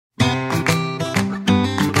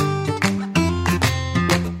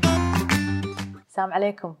Assalamu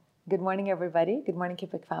alaikum. Good morning, everybody. Good morning,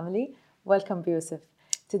 Kipik family. Welcome, Yusuf.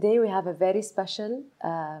 Today we have a very special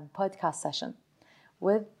podcast session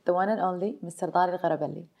with the one and only Mr. Dhari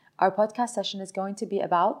Al-Gharaballi. Our podcast session is going to be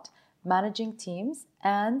about managing teams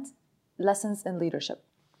and lessons in leadership.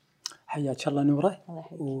 حياك الله نورة.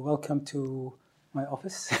 Welcome to my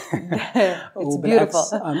office. It's beautiful.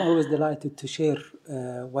 I'm always delighted to share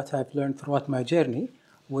what I've learned throughout my journey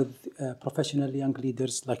with professional young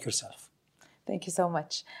leaders like yourself. Thank you so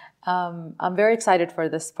much. I'm very excited for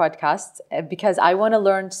this podcast because I want to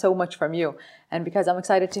learn so much from you, and because I'm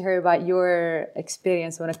excited to hear about your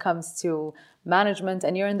experience when it comes to management,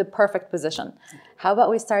 and you're in the perfect position. How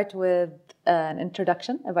about we start with an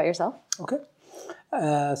introduction about yourself? Okay.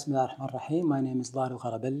 Bismillah ar-Rahman ar-Rahim. My name is Dhari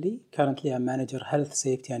Al-Gharaballi. Currently, I'm Manager Health,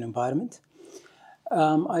 Safety and Environment.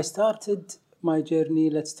 I started my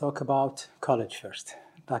journey, let's talk about college first,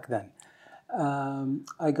 back then.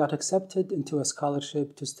 I got accepted into a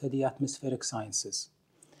scholarship to study atmospheric sciences.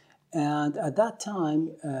 And at that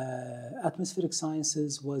time, atmospheric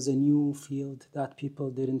sciences was a new field that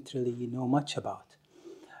people didn't really know much about.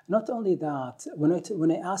 Not only that,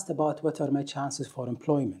 when I asked about what are my chances for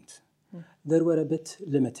employment, they were a bit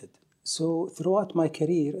limited. So throughout my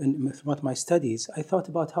career and throughout my studies, I thought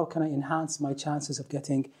about how can I enhance my chances of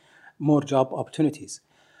getting more job opportunities.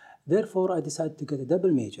 Therefore, I decided to get a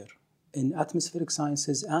double major in atmospheric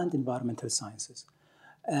sciences and environmental sciences.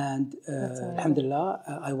 And alhamdulillah,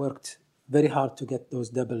 I worked very hard to get those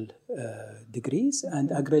double degrees,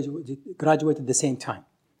 and I graduated at the same time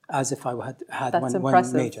as if I had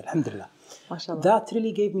one major, alhamdulillah. MashaAllah. That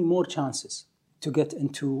really gave me more chances to get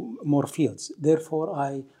into more fields. Therefore,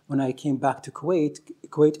 when I came back to Kuwait,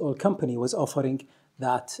 Kuwait Oil Company was offering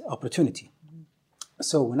that opportunity.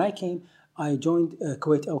 So when I came, I joined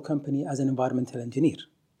Kuwait Oil Company as an environmental engineer.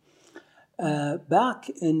 Back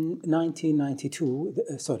in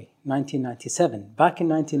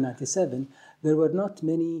 1997, there were not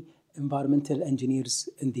many environmental engineers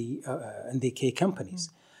in the K companies.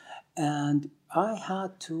 And I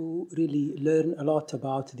had to really learn a lot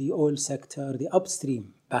about the oil sector, the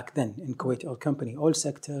upstream back then in Kuwait Oil Company, oil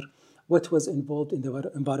sector, what was involved in the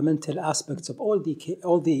environmental aspects of all the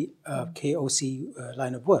KOC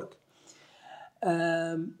line of work.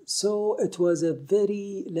 So it was a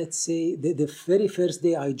very, let's say, the very first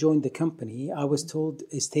day I joined the company, I was told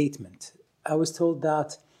a statement. I was told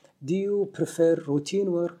that, do you prefer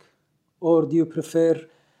routine work or do you prefer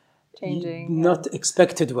not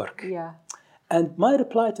expected work? Yeah. And my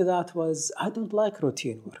reply to that was, I don't like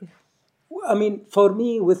routine work. I mean, for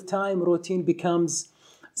me, with time, routine becomes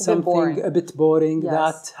something a bit boring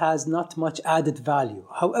that has not much added value.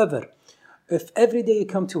 However, if every day you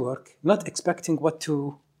come to work, not expecting what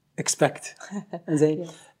to expect, and then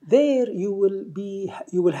there you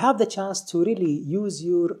will have the chance to really use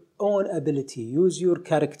your own ability, use your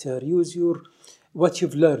character, use what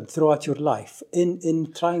you've learned throughout your life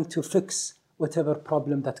in trying to fix whatever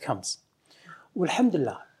problem that comes.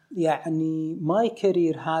 Alhamdulillah, my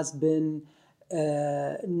career has been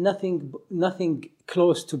nothing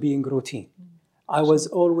close to being routine. I was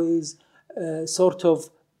always sort of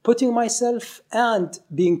putting myself and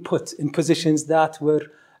being put in positions that were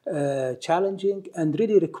challenging and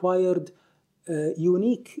really required a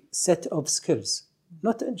unique set of skills.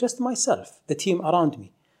 Not just myself, the team around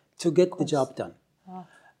me, to get the job done.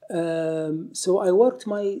 So I worked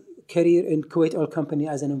my career in Kuwait Oil Company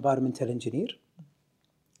as an environmental engineer.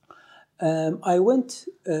 I went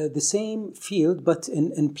the same field, but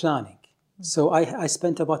in planning. So I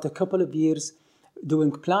spent about a couple of years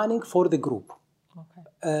doing planning for the group,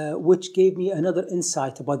 which gave me another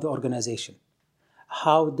insight about the organization.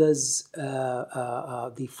 How does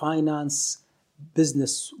the finance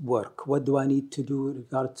business work? What do I need to do in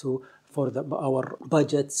regard to our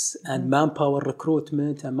budgets and manpower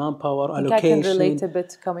recruitment and manpower allocation? I can relate a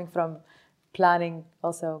bit coming from planning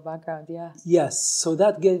also background, Yes, so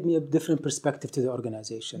that gave me a different perspective to the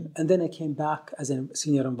organization. And then I came back as a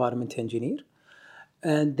senior environment engineer.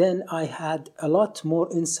 And then I had a lot more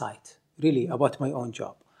insight, really, about my own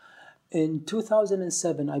job. In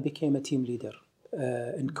 2007, I became a team leader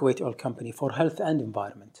in Kuwait Oil Company for health and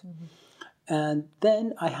environment. And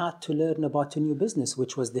then I had to learn about a new business,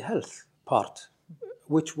 which was the health part,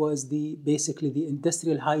 which was basically the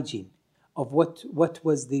industrial hygiene of what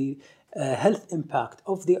was the health impact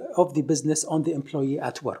of the business on the employee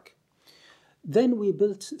at work. Then we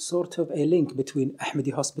built sort of a link between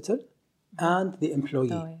Ahmadi Hospital and the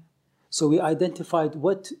employee. So we identified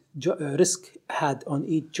what risk had on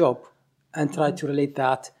each job and tried to relate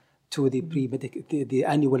that to the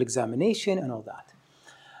annual examination and all that.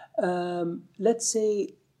 Let's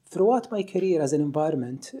say throughout my career as an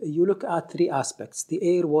environment, you look at three aspects: the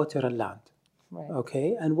air, water, and land. Right.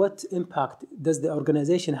 Okay, and what impact does the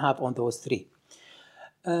organization have on those three?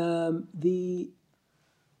 The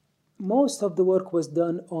most of the work was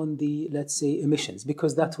done on the, let's say, emissions,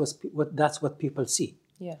 because that's what people see.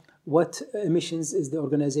 Yeah. What emissions is the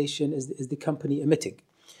organization, is the company emitting?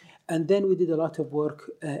 And then we did a lot of work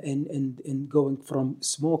in going from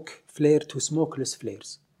smoke flare to smokeless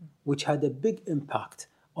flares, which had a big impact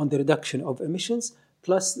on the reduction of emissions.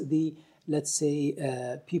 Plus the, let's say,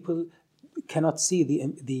 people cannot see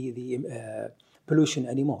the pollution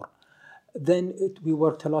anymore. Then we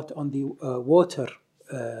worked a lot on the water,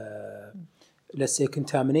 let's say,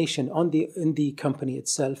 contamination in the company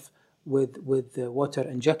itself with water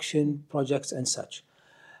injection projects and such.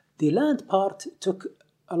 The land part took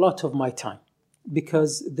a lot of my time,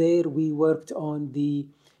 because there we worked on the,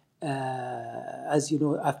 as you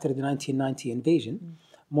know, after the 1990 invasion,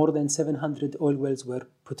 more than 700 oil wells were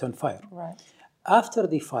put on fire. Right. After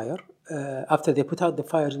the fire, after they put out the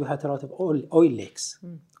fires, we had a lot of oil lakes,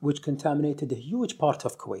 which contaminated a huge part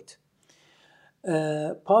of Kuwait.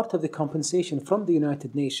 Part of the compensation from the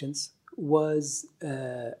United Nations was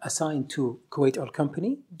assigned to Kuwait Oil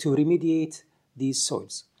Company to remediate these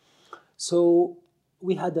soils. So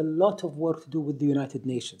we had a lot of work to do with the United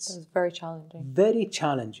Nations. It was very challenging. Very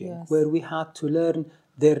challenging, Yes. where we had to learn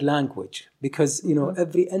their language, because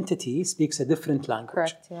every entity speaks a different language.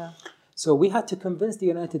 Correct, yeah. So we had to convince the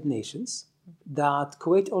United Nations that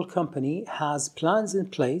Kuwait Oil Company has plans in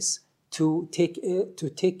place to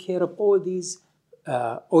take care of all these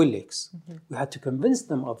oil lakes. We had to convince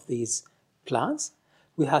them of these plans.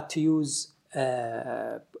 We had to use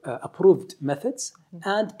approved methods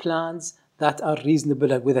and plans that are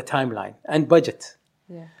reasonable with a timeline and budget.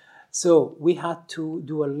 Yeah. So we had to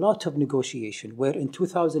do a lot of negotiation, where in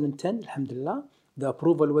 2010, alhamdulillah, the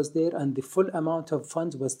approval was there and the full amount of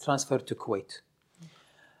funds was transferred to Kuwait.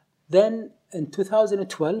 Then in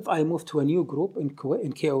 2012, I moved to a new group in Kuwait,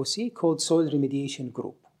 in KOC, called Soil Remediation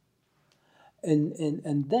Group.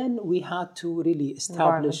 And then we had to really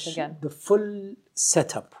establish the full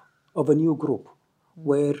setup of a new group,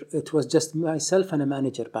 where it was just myself and a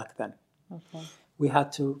manager back then. Okay. We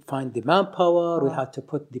had to find the manpower, we had to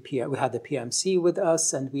put we had the PMC with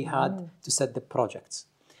us, and we had to set the projects.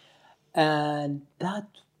 And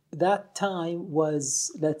that time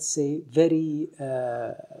was, let's say, very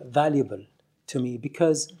valuable to me,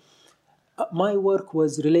 because my work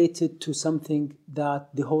was related to something that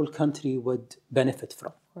the whole country would benefit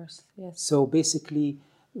from. Of course, yes. So basically,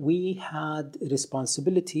 we had a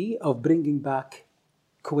responsibility of bringing back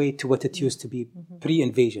Kuwait to what it used to be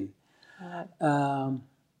pre-invasion. Right.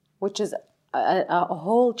 Which is a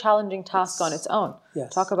whole challenging task on its own.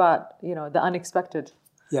 Yes. Talk about, the unexpected.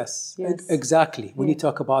 Yes. Yes. Exactly. When you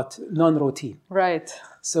talk about non-routine. Right.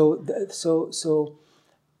 So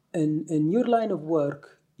in your line of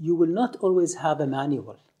work, you will not always have a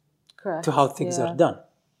manual Correct. to how things are done.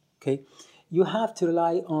 Okay, you have to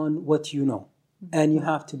rely on what you know, and you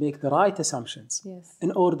have to make the right assumptions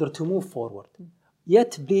in order to move forward.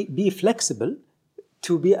 Yet be flexible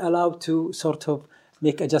to be allowed to sort of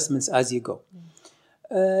make adjustments as you go.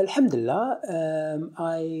 Alhamdulillah,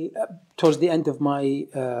 I towards the end of my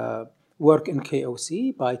work in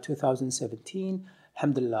KOC by 2017,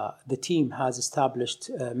 alhamdulillah, the team has established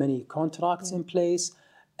many contracts in place,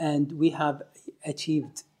 and we have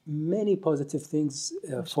achieved many positive things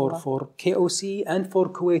for KOC and for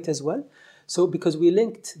Kuwait as well. So because we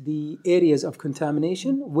linked the areas of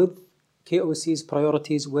contamination with KOC's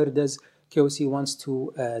priorities, where does KOC wants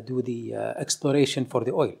to do the exploration for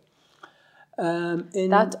the oil.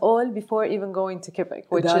 That's all before even going to Kipik,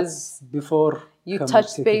 which is before you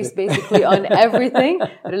touched base basically on everything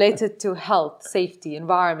related to health, safety,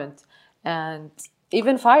 environment, and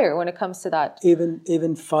even fire when it comes to that.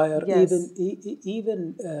 Even fire, yes.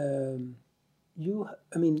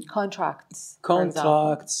 Contracts.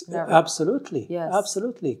 Absolutely. Yes.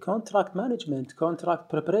 Absolutely. Contract management, contract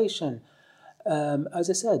preparation. As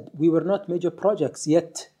I said, we were not major projects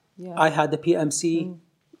yet. I had a PMC.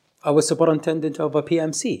 I was superintendent of a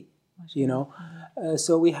PMC,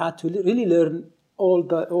 so we had to really learn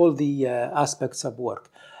all the aspects of work.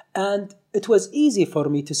 And it was easy for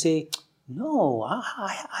me to say, no,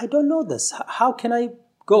 I don't know this. How can I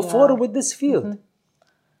go forward with this field?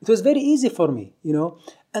 It was very easy for me,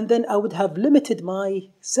 and then I would have limited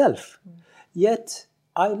myself. Yet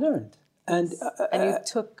I learned. And you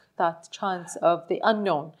took that chance of the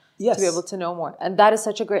unknown to be able to know more. And that is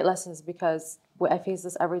such a great lesson, because I face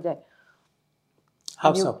this every day.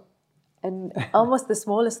 How so? And almost the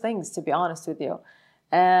smallest things, to be honest with you.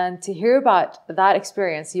 And to hear about that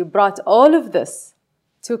experience, you brought all of this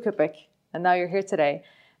to Kipik, and now you're here today.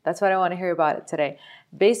 That's what I want to hear about it today.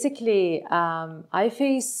 Basically, I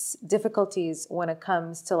face difficulties when it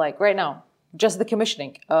comes to, like, right now, just the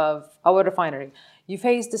commissioning of our refinery. You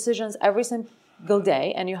face decisions every single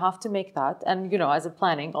day, and you have to make that. And, as a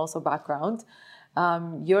planning also background,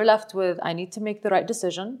 you're left with, I need to make the right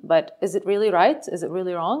decision, but is it really right? Is it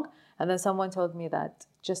really wrong? And then someone told me that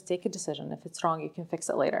just take a decision. If it's wrong, you can fix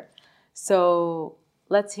it later. So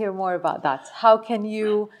let's hear more about that. How can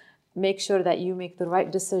you make sure that you make the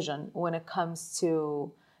right decision when it comes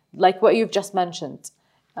to, like what you've just mentioned,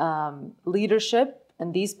 leadership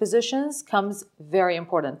in these positions comes very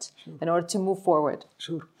important in order to move forward?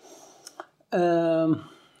 Sure.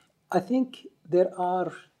 I think there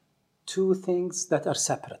are two things that are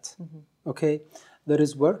separate. Okay, there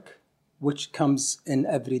is work, which comes in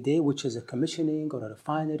every day, which is a commissioning or a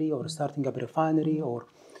refinery or starting up a refinery or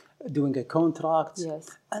doing a contract. Yes.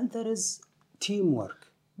 And there is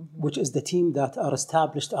teamwork, which is the team that are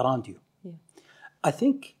established around you. Yeah. I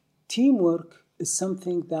think teamwork is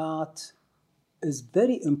something that is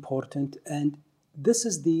very important, and this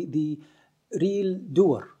is the real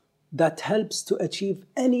doer that helps to achieve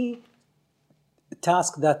any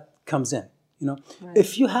task that comes in. Right.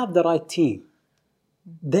 If you have the right team,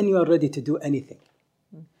 then you are ready to do anything.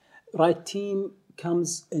 Right team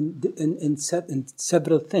comes in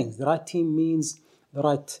several things. The right team means the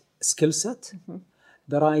right skill set,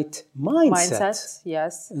 the right mindset,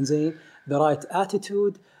 yes, and the right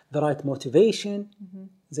attitude, the right motivation,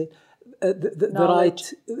 the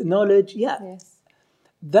right knowledge. Yeah, yes.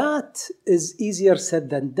 That is easier said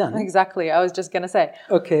than done. Exactly. I was just going to say.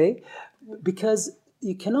 Okay, because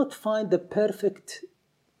you cannot find the perfect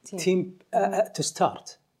team to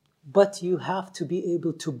start, but you have to be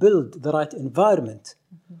able to build the right environment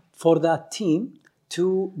for that team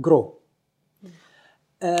to grow.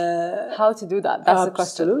 How to do that? That's the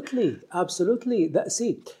question. Absolutely.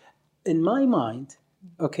 See, in my mind,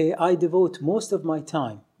 okay, I devote most of my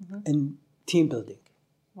time in team building.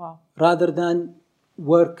 Wow. Rather than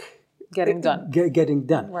work getting done. Getting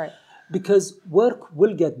done. Right. Because work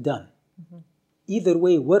will get done. Either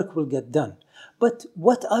way, work will get done. But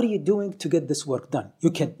what are you doing to get this work done?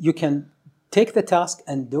 You can take the task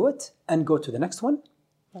and do it and go to the next one.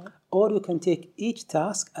 Right. Or you can take each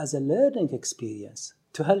task as a learning experience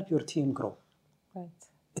to help your team grow. Right.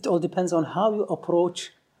 It all depends on how you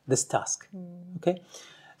approach this task. Okay?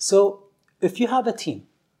 So if you have a team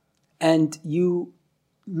and you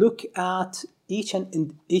look at each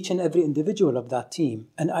and every individual of that team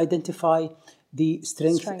and identify the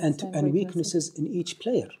strengths and weaknesses in each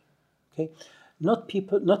player. Okay?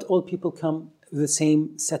 Not all people come with the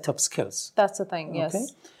same set of skills. That's the thing, yes. Okay?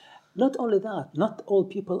 Not only that, not all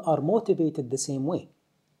people are motivated the same way.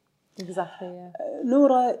 Exactly, yeah.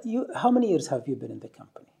 Noura, how many years have you been in the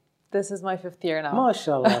company? This is my 5th year now.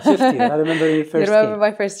 MashaAllah, 5th year. I remember your first year. You remember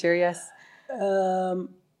my first year, yes.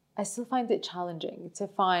 I still find it challenging to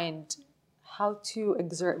find how to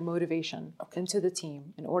exert motivation into the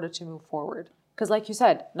team in order to move forward. Because like you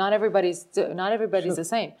said, not everybody's the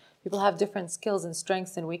same. People have different skills and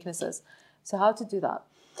strengths and weaknesses. So how to do that?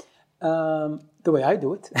 The way I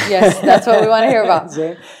do it. Yes, that's what we want to hear about.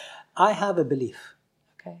 I have a belief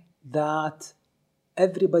that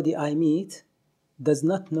everybody I meet does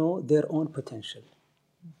not know their own potential.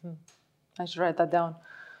 I should write that down.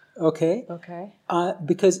 Okay.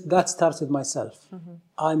 Because that starts with myself.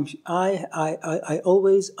 I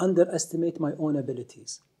always underestimate my own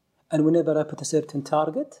abilities, and whenever I put a certain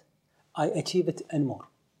target, I achieve it and more.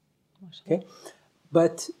 Okay,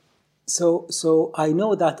 but so I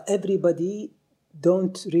know that everybody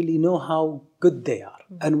don't really know how good they are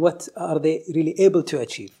and what are they really able to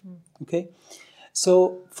achieve. Okay,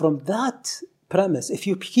 so from that premise, if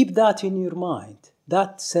you keep that in your mind,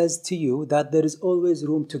 that says to you that there is always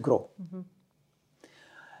room to grow.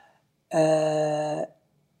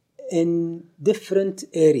 In different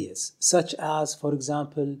areas, such as, for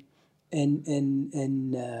example,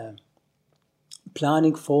 in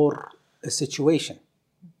planning for a situation.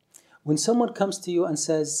 When someone comes to you and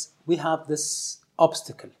says, we have this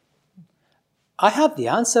obstacle, I have the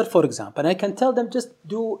answer, for example, and I can tell them just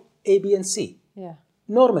do A, B, and C. Yeah.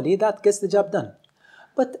 Normally, that gets the job done.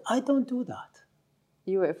 But I don't do that.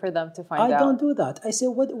 You wait for them to find out. I don't do that. I say,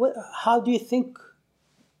 how do you think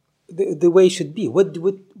the way should be? What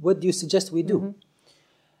do you suggest we do?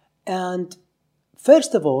 And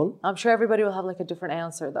first of all, I'm sure everybody will have like a different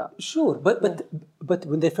answer, though. Sure, but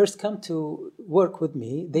when they first come to work with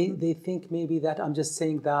me, they think maybe that I'm just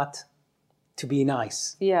saying that to be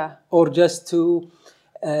nice. Yeah. Or just to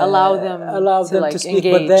allow them to like speak,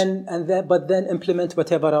 engage. but then implement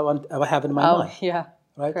whatever I have in my mind. Yeah,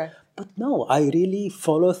 right. Correct. But no, I really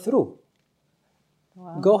follow through.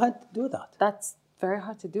 Wow. Go ahead, do that. That's very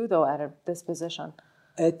hard to do though at this position.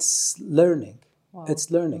 It's learning. Wow. It's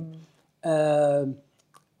learning.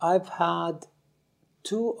 I've had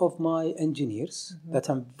two of my engineers that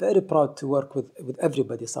I'm very proud to work with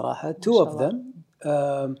everybody, صراحة. Two of them,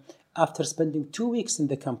 after spending 2 weeks in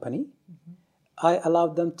the company, I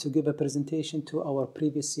allowed them to give a presentation to our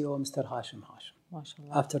previous CEO, Mr. Hashim.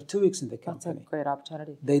 MashaAllah. After 2 weeks in the company. That's a great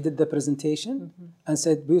opportunity. They did the presentation and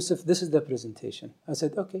said, Yusuf, this is the presentation. I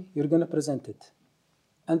said, okay, you're going to present it.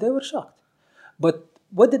 And they were shocked. But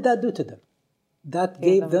what did that do to them? That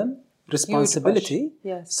gave them responsibility.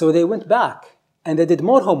 Yes. So they went back and they did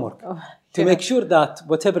more homework to make sure that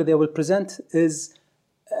whatever they will present is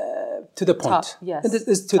to the point. Top, yes.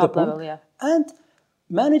 Is to Top the point. level, yeah. And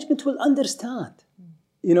management will understand.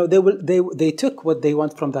 You know, they took what they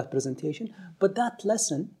want from that presentation, but that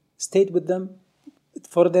lesson stayed with them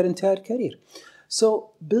for their entire career.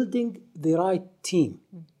 So building the right team,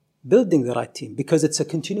 because it's a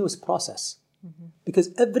continuous process.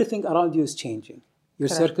 Because everything around you is changing. Your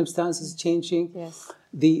circumstances is changing. Yes.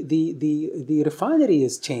 The refinery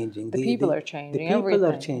is changing. The people are changing. The people everything.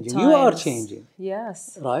 are changing. You are changing.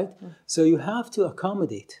 Yes. Right? So you have to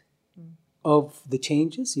accommodate of the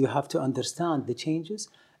changes. You have to understand the changes,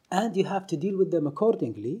 and you have to deal with them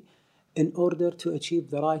accordingly in order to achieve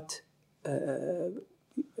the right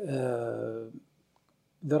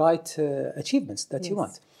achievements that you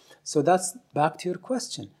want. So that's back to your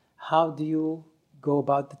question. How do you go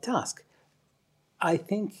about the task? I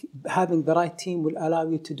think having the right team will allow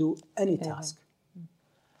you to do any task,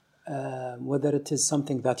 whether it is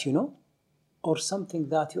something that you know or something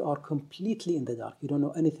that you are completely in the dark, you don't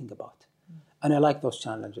know anything about. And I like those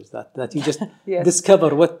challenges that you just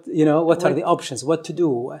discover what are the options, what to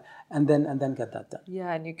do, and then get that done.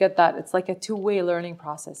 Yeah, and you get that. It's like a two-way learning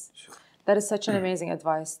process. Sure. That is such an amazing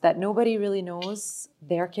advice that nobody really knows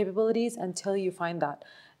their capabilities until you find that.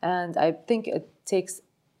 And I think it takes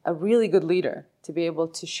a really good leader to be able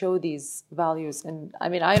to show these values. And I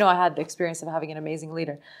mean, I know I had the experience of having an amazing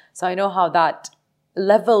leader. So I know how that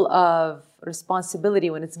level of responsibility,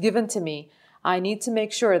 when it's given to me, I need to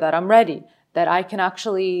make sure that I'm ready, that I can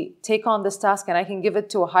actually take on this task and I can give it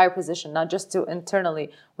to a higher position, not just to internally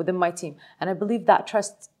within my team. And I believe that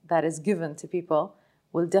trust that is given to people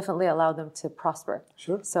will definitely allow them to prosper.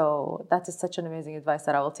 Sure. So that is such an amazing advice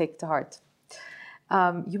that I will take to heart.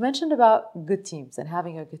 You mentioned about good teams and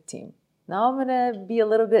having a good team. Now I'm going to be a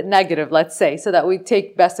little bit negative, let's say, so that we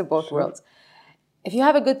take best of both worlds. If you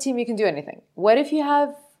have a good team, you can do anything. What if you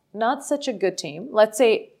have not such a good team? Let's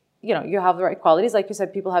say, you have the right qualities. Like you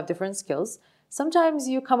said, people have different skills. Sometimes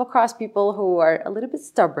you come across people who are a little bit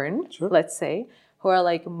stubborn, let's say, who are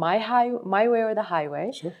like my way or the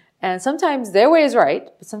highway. Sure. And sometimes their way is right,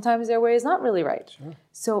 but sometimes their way is not really right. Sure.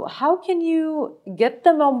 So how can you get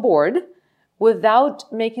them on board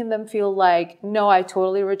without making them feel like, no, I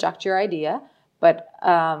totally reject your idea, but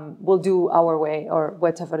we'll do our way or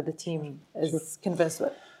whatever the team is convinced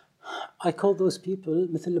with? I call those people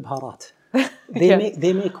مثل البهارات.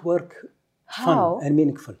 They make work fun and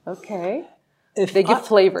meaningful. Okay. They give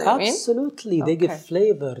flavor. Absolutely, they give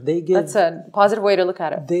flavor. They give. That's a positive way to look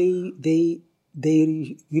at it. They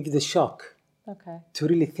give you the shock. Okay. To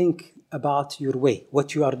really think about your way,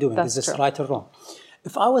 what you are doing. Is this right or wrong?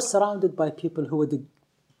 If I was surrounded by people who would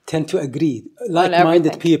tend to agree,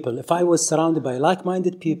 like-minded people, if I was surrounded by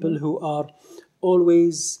like-minded people who are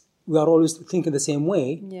always thinking the same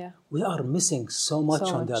way, we are missing so much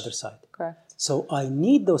on the other side. Correct. So I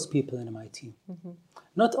need those people in my team.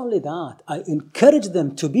 Not only that, I encourage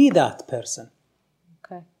them to be that person.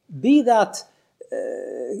 Okay. Be that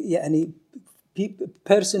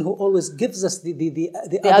person who always gives us the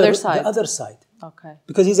other side. Okay.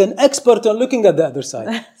 Because he's an expert on looking at the other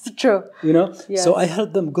side. It's true. Yes. So I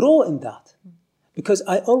help them grow in that. Because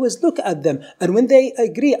I always look at them, and when they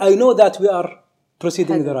agree, I know that we are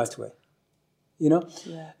proceeding the right way.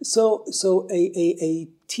 Yeah. So a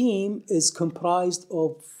team is comprised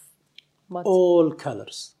of all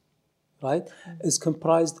colors, right? Is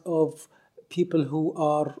comprised of people who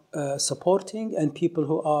are supporting and people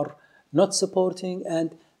who are not supporting,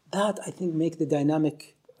 and that I think make the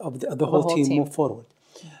dynamic of the whole team move forward.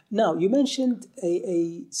 Now you mentioned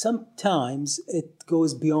sometimes it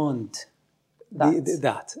goes beyond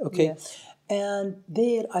that. Okay, yes. And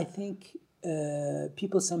there I think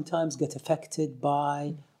people sometimes get affected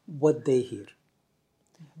by what they hear.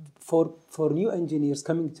 For new engineers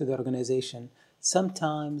coming to the organization,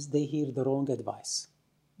 sometimes they hear the wrong advice,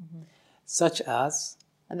 such as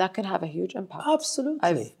And that can have a huge impact. Absolutely.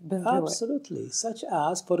 I've been through Absolutely. Such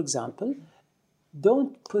as, for example,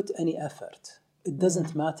 don't put any effort. It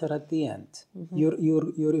doesn't matter at the end.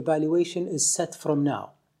 Your evaluation is set from now.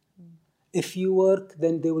 If you work,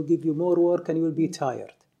 then they will give you more work and you will be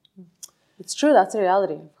tired. It's true. That's a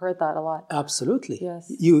reality. I've heard that a lot. Absolutely.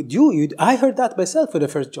 Yes. I heard that myself when I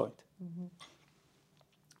first joined.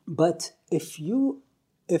 But if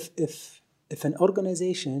an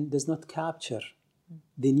organization does not capture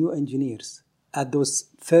the new engineers at those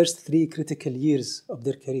first 3 critical years of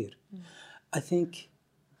their career, I think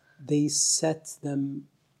they set them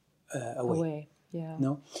away. Yeah.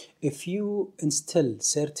 No, if you instill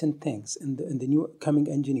certain things in the new coming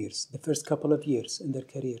engineers, the first couple of years in their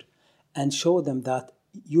career, and show them that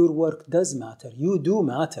your work does matter, you do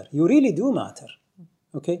matter, you really do matter.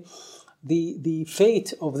 Okay, the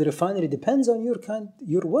fate of the refinery depends on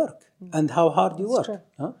your work and how hard you work.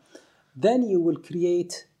 Huh? Then you will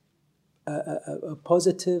create a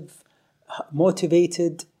positive,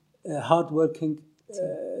 motivated, hardworking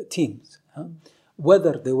teams,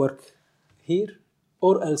 whether they work here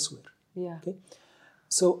or elsewhere. Yeah. Okay?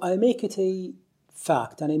 So I make it a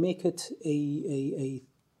fact, and I make it a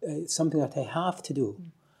something that I have to do.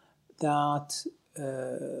 That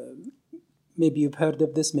maybe you've heard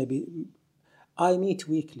of this. Maybe I meet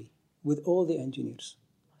weekly with all the engineers.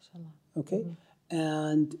 Okay,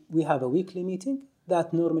 and we have a weekly meeting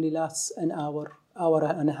that normally lasts an hour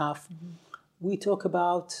and a half. We talk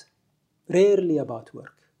rarely about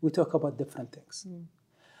work. We talk about different things.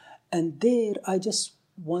 And there, I just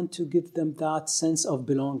want to give them that sense of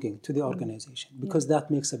belonging to the organization, because that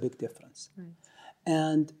makes a big difference. Right.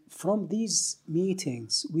 And from these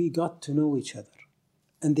meetings, we got to know each other,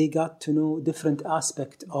 and they got to know different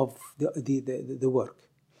aspects of the work.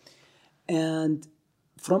 And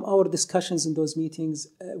from our discussions in those meetings,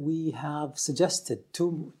 we have suggested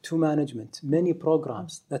to management many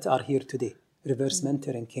programs that are here today. Reverse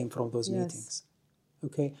mentoring came from those meetings,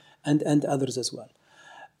 okay, and others as well.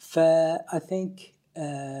 I think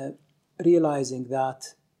realizing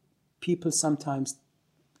that people sometimes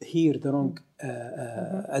hear the wrong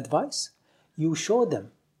advice, you show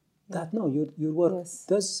them that no, your work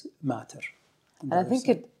does matter. And I think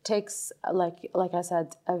it takes, like I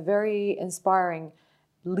said, a very inspiring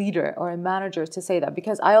leader or a manager to say that,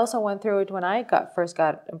 because I also went through it when I first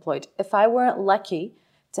got employed. If I weren't lucky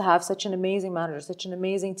to have such an amazing manager, such an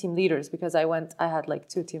amazing team leaders, because I had like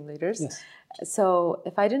 2 team leaders. Yes. So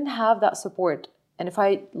if I didn't have that support, and if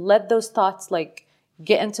I let those thoughts like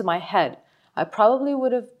get into my head, I probably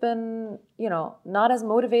would have been, not as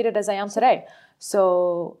motivated as I am today.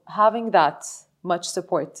 So having that much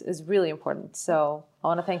support is really important. So I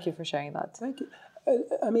want to thank you for sharing that. Thank you.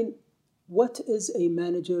 I mean, what is a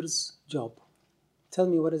manager's job? Tell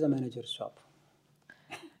me, what is a manager's job?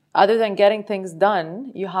 Other than getting things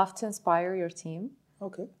done, you have to inspire your team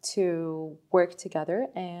to work together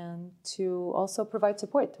and to also provide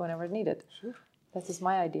support whenever needed. Sure. That is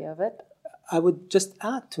my idea of it. I would just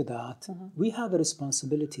add to that, we have a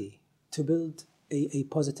responsibility to build a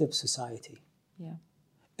positive society. Yeah.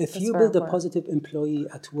 If you build a positive employee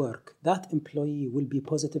at work, that employee will be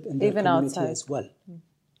positive in their community outside as well.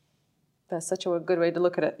 That's such a good way to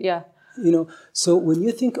look at it. Yeah. So when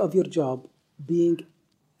you think of your job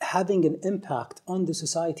having an impact on the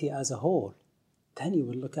society as a whole, then you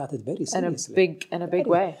will look at it very seriously. In a big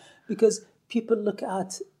way. Because people look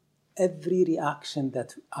at every reaction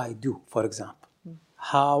that I do, for example.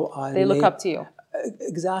 They look up to you.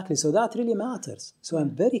 Exactly. So that really matters. So I'm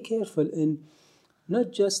very careful in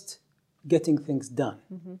not just getting things done,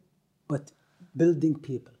 but building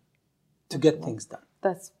people to get things done.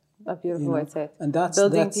 That's a beautiful way to say it. And that's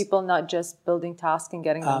building people, not just building tasks and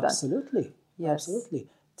getting them done. Absolutely. Yes. Absolutely.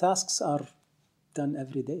 Tasks are done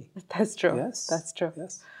every day. That's true. Yes. That's true.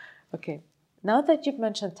 Yes. Okay. Now that you've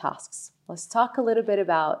mentioned tasks, let's talk a little bit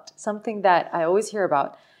about something that I always hear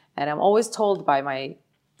about, and I'm always told by my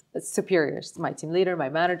superiors, my team leader, my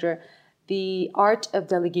manager, the art of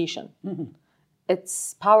delegation.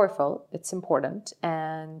 It's powerful, it's important,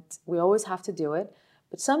 and we always have to do it.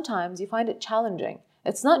 But sometimes you find it challenging.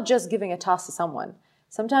 It's not just giving a task to someone.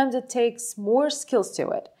 Sometimes it takes more skills to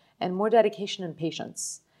it and more dedication and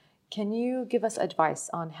patience. Can you give us advice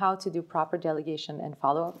on how to do proper delegation and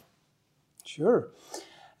follow-up? Sure.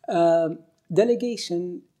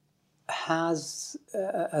 Delegation has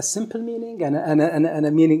a simple meaning and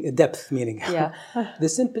a meaning, a depth meaning. Yeah. The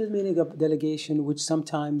simple meaning of delegation, which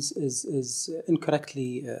sometimes is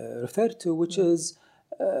incorrectly referred to, which is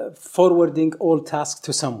forwarding all tasks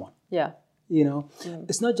to someone. Yeah.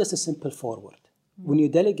 It's not just a simple forward. When you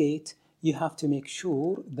delegate, you have to make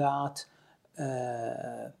sure that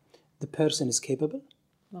the person is capable,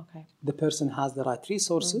 Okay. the person has the right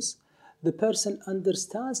resources, the person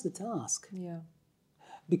understands the task. Yeah.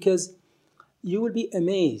 Because you will be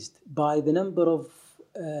amazed by the number of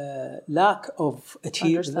lack of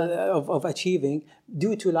achieving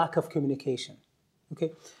due to lack of communication.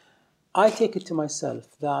 Okay, I take it to myself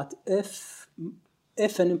that if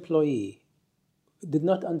an employee did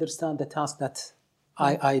not understand the task that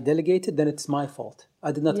I delegated, then it's my fault.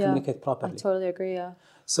 I did not communicate properly. I totally agree. Yeah.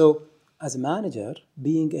 So, as a manager,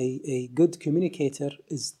 being a good communicator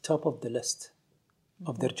is top of the list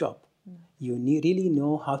of their job. You really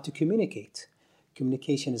know how to communicate.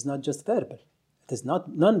 Communication is not just verbal. It is not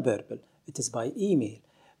non-verbal. It is by email.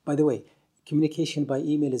 By the way, communication by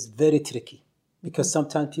email is very tricky because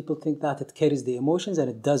sometimes people think that it carries the emotions and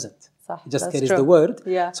it doesn't. It just carries the word.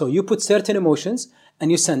 Yeah. So you put certain emotions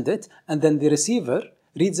and you send it, and then the receiver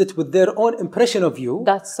reads it with their own impression of you.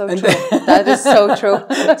 That's so true. That is so true.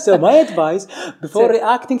 So my advice, before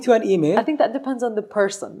reacting to an email... I think that depends on the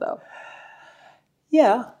person, though.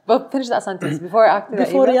 Yeah. But finish that sentence.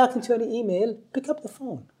 Before reacting to any email, pick up the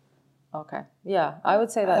phone. Okay. Yeah, I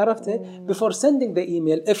would say that. Before sending the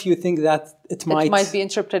email, if you think that it might be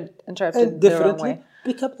interrupted differently, the wrong way.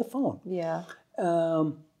 Pick up the phone. Yeah.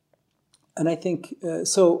 And I think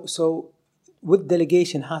so with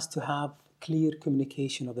delegation has to have clear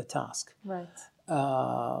communication of the task. Right.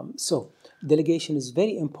 So delegation is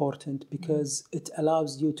very important because it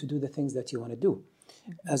allows you to do the things that you want to do.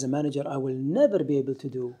 As a manager, I will never be able to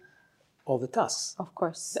do all the tasks. Of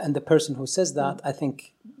course. And the person who says that, I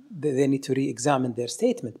think they need to re-examine their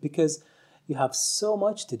statement because you have so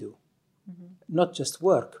much to do. Not just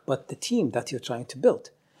work, but the team that you're trying to build.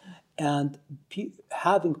 And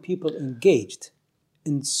having people engaged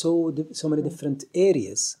in so many different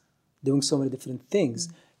areas, doing so many different things,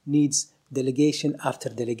 needs delegation after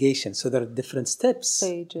delegation. So there are different steps,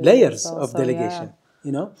 layers of delegation,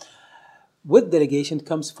 you know. With delegation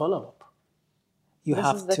comes follow-up. You this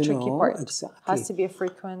have is the to tricky know part. exactly. Has to be a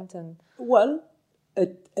frequent and... Well,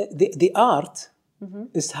 the art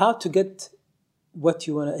is how to get what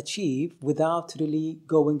you want to achieve without really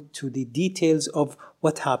going to the details of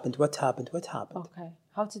what happened. Okay.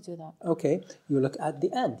 How to do that? Okay. You look at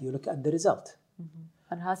the end. You look at the result.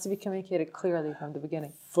 And it has to be communicated clearly from the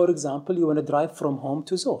beginning. For example, you want to drive from home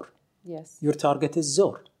to Zor. Yes. Your target is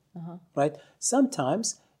Zor, right?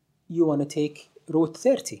 Sometimes you want to take route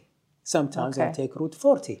 30. Sometimes you want to take route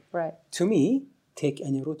 40. Right. To me, take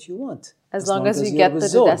any route you want. As long as you get to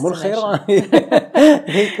the destination.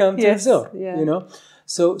 He come to Zor, you know.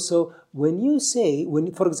 So when you say,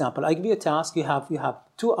 for example, I give you a task, you have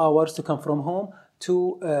 2 hours to come from home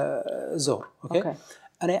to Zor, okay?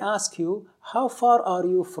 And I ask you, how far are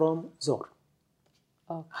you from Zor?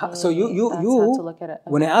 Okay. So you how to look at it.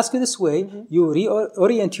 Okay. When I ask you this way, you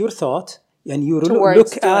reorient your thought and you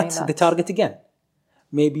look at the target again.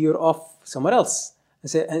 Maybe you're off somewhere else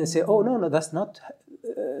and say, oh no, that's not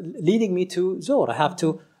leading me to Zor. I have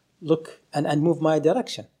to look and move my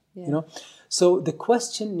direction. You know, so the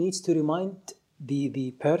question needs to remind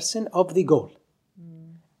the person of the goal.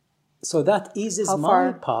 So that eases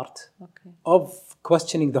my part of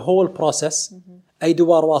questioning the whole process. أي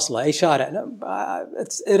دوار واصلة أي شارع.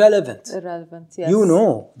 It's irrelevant. Yes. You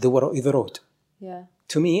know the road. Yeah.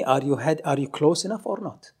 To me, are you close enough or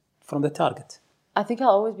not from the target? I think I'll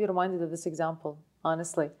always be reminded of this example,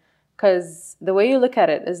 honestly. Because the way you look at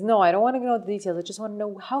it is, no, I don't want to know the details. I just want to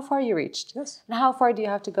know how far you reached. Yes. And how far do you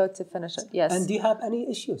have to go to finish it? Yes. And do you have any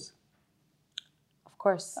issues? Of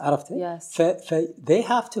course. عرفتي؟ Yes. They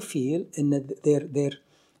have to feel in they're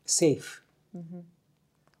safe.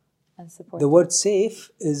 And support. The word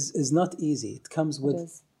safe is not easy. It comes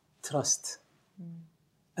with trust.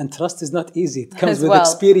 And trust is not easy. It comes with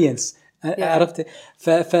experience. عرفتي؟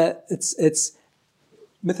 it's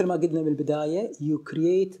مثل ما قلنا من البداية, you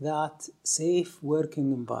create that safe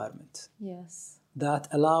working environment. Yes. That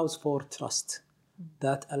allows for trust.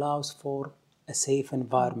 That allows for a safe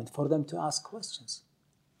environment for them to ask questions.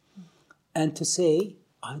 And to say,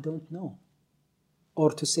 I don't know.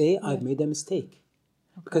 Or to say, I've made a mistake.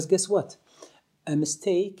 Because guess what? A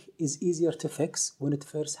mistake is easier to fix when it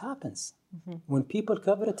first happens. When people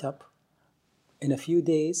cover it up, in a few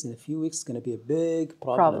days, in a few weeks, it's going to be a big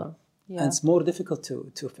problem. Yeah. And it's more difficult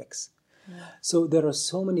to fix. So there are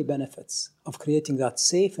so many benefits of creating that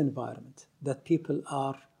safe environment that people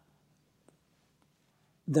are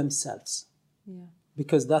themselves. Yeah.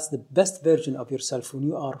 Because that's the best version of yourself when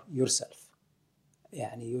you are yourself.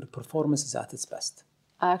 يعني your performance is at its best.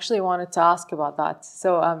 I actually wanted to ask about that.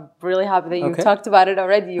 So I'm really happy that you Okay. talked about it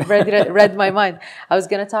already. You've read my mind. I was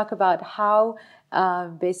going to talk about how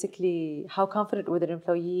basically how confident would an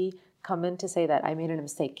employee come in to say that I made a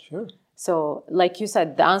mistake. Sure. So like you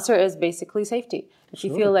said, the answer is basically safety. If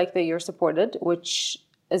you feel like that you're supported, which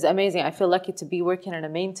is amazing. I feel lucky to be working in a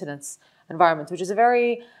maintenance environment, which is a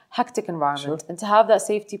very hectic environment. Sure. And to have that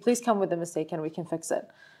safety, please come with the mistake and we can fix it.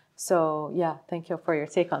 So yeah, thank you for your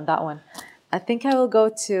take on that one. I think I will go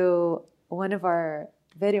to one of our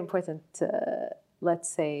very important, let's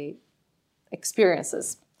say,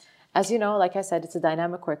 experiences. As you know, like I said, it's a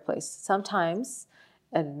dynamic workplace. Sometimes,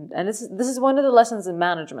 and this is one of the lessons in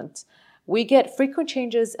management, we get frequent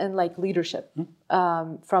changes in like leadership,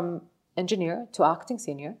 from engineer to acting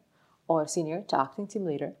senior, or senior to acting team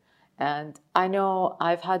leader. And I know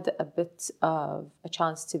I've had a bit of a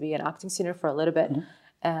chance to be an acting senior for a little bit,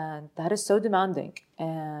 and that is so demanding.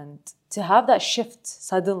 And to have that shift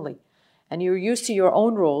suddenly, and you're used to your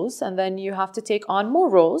own roles, and then you have to take on more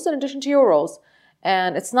roles in addition to your roles.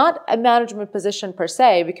 And it's not a management position per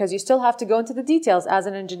se, because you still have to go into the details as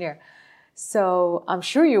an engineer. So I'm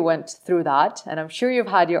sure you went through that, and I'm sure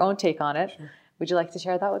you've had your own take on it. Sure. Would you like to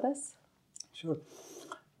share that with us? Sure.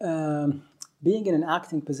 Being in an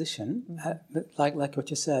acting position, like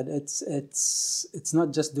what you said, it's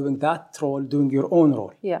not just doing that role, doing your own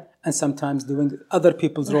role, and sometimes doing other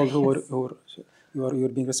people's role who you're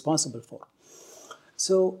being responsible for.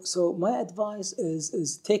 So my advice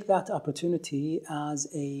is take that opportunity as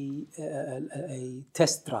a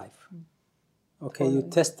test drive. Okay, you're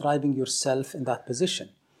test driving yourself in that position.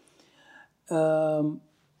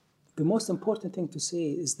 The most important thing to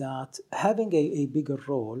say is that having a bigger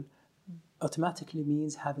role automatically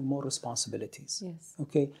means having more responsibilities. Yes.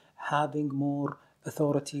 Okay, having more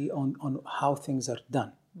authority on how things are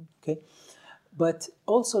done. Okay, but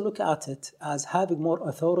also look at it as having more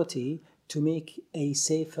authority to make a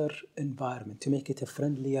safer environment, to make it a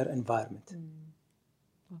friendlier environment.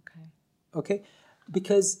 Okay,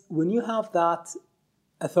 because when you have that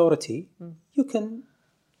authority, you can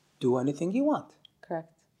do anything you want. Correct.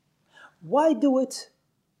 Why do it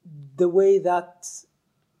the way that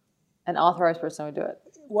an authorized person would do it?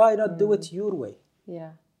 Why not do it your way?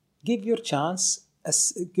 Yeah. Give yourself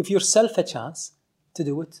a chance to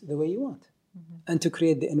do it the way you want, and to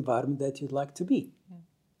create the environment that you'd like to be.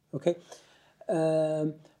 Okay.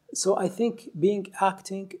 So I think being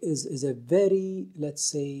acting is a very, let's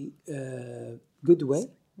say, good way,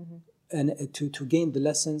 and to gain the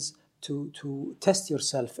lessons, to test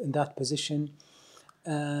yourself in that position.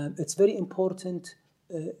 It's very important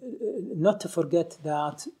not to forget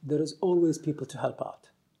that there is always people to help out,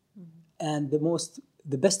 and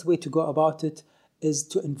the best way to go about it is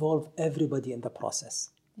to involve everybody in the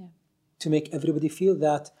process, to make everybody feel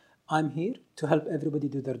that I'm here to help everybody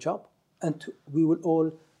do their job, and we will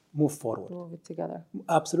all move forward. Move it together.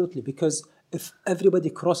 Absolutely, because if everybody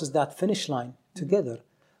crosses that finish line together,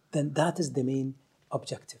 then that is the main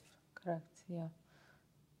objective. Correct, yeah.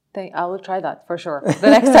 I will try that for sure. The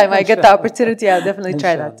next time I get the opportunity, I'll definitely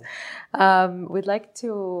try that. We'd like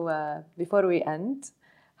to, before we end,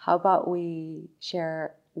 how about we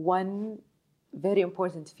share one very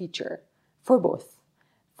important feature for both,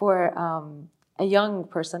 for a young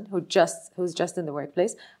person who's just in the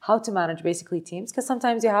workplace, how to manage basically teams, because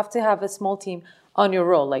sometimes you have to have a small team on your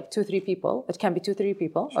role, like 2-3 people. It can be 2-3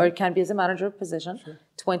 people, or it can be as a manager position,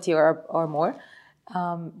 20 or more.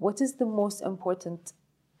 What is the most important,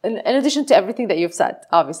 in addition to everything that you've said,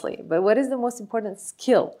 obviously, but what is the most important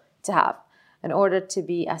skill to have in order to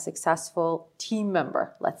be a successful team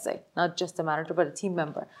member, let's say, not just a manager, but a team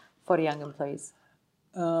member for young employees?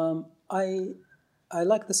 I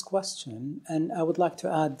like this question, and I would like to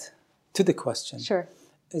add to the question. Sure.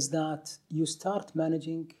 Is that you start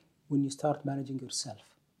managing when you start managing yourself.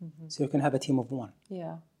 So you can have a team of 1.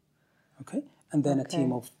 Yeah. Okay? And then a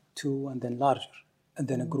team of 2, and then larger, and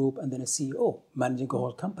then a group, and then a CEO managing a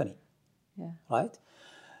whole company. Yeah. Right?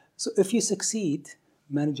 So if you succeed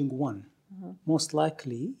managing 1, most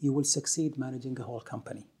likely you will succeed managing a whole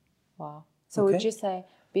company. Wow. So would you say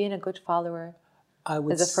being a good follower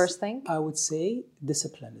is the first thing? I would say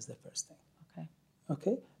discipline is the first thing.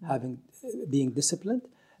 Okay? Being disciplined,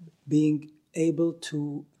 being able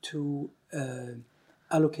to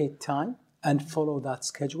allocate time and follow that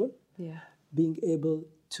schedule. Yeah. Being able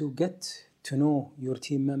to get to know your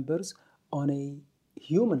team members on a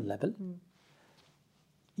human level.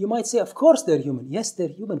 You might say, of course they're human. Yes, they're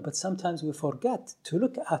human, but sometimes we forget to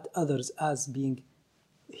look at others as being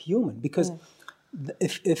human, because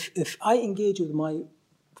if I engage with my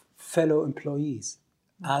fellow employees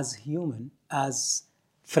as human, as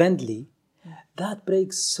friendly, That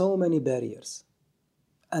breaks so many barriers.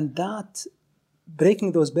 And that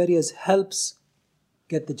breaking those barriers helps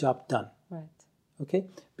get the job done. Right. Okay?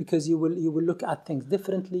 Because you will look at things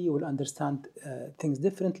differently, you will understand things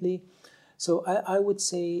differently. So I would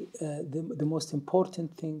say the most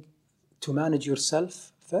important thing to manage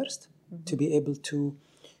yourself first, to be able to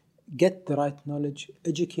get the right knowledge,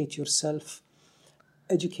 educate yourself.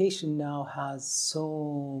 Education now has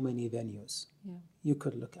so many venues. Yeah. You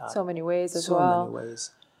could look at So many ways as so well. many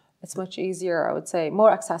ways. It's much easier, I would say,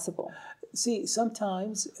 more accessible. See,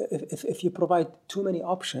 sometimes if you provide too many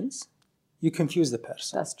options, you confuse the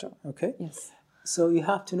person. That's true. Okay? Yes. So you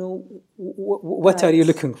have to know what are you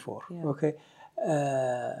looking for. Yeah. Okay?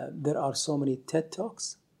 There are so many TED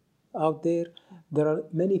Talks out there. There are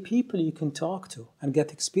many people you can talk to and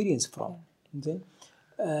get experience from. Okay?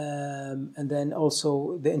 And then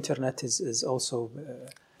also the internet is also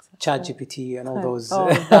ChatGPT and all those All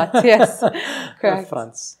of that, yes. Correct.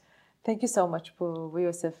 fronts. Thank you so much, Bu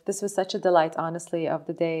Yusuf. This was such a delight, honestly, of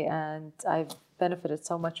the day, and I've benefited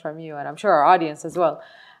so much from you, and I'm sure our audience as well.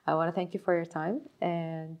 I want to thank you for your time.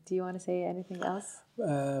 And do you want to say anything else?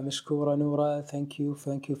 مشكورة Noura. Thank you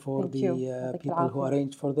for Thank the you. people who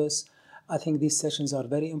arranged for this. I think these sessions are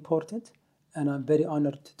very important, and I'm very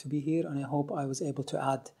honored to be here, and I hope I was able to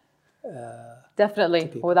add.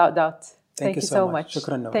 Definitely, without doubt. Thank you so much.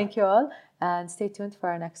 Shukran, Noura. Thank you all, and stay tuned for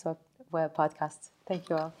our next web podcast. Thank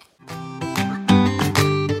you all.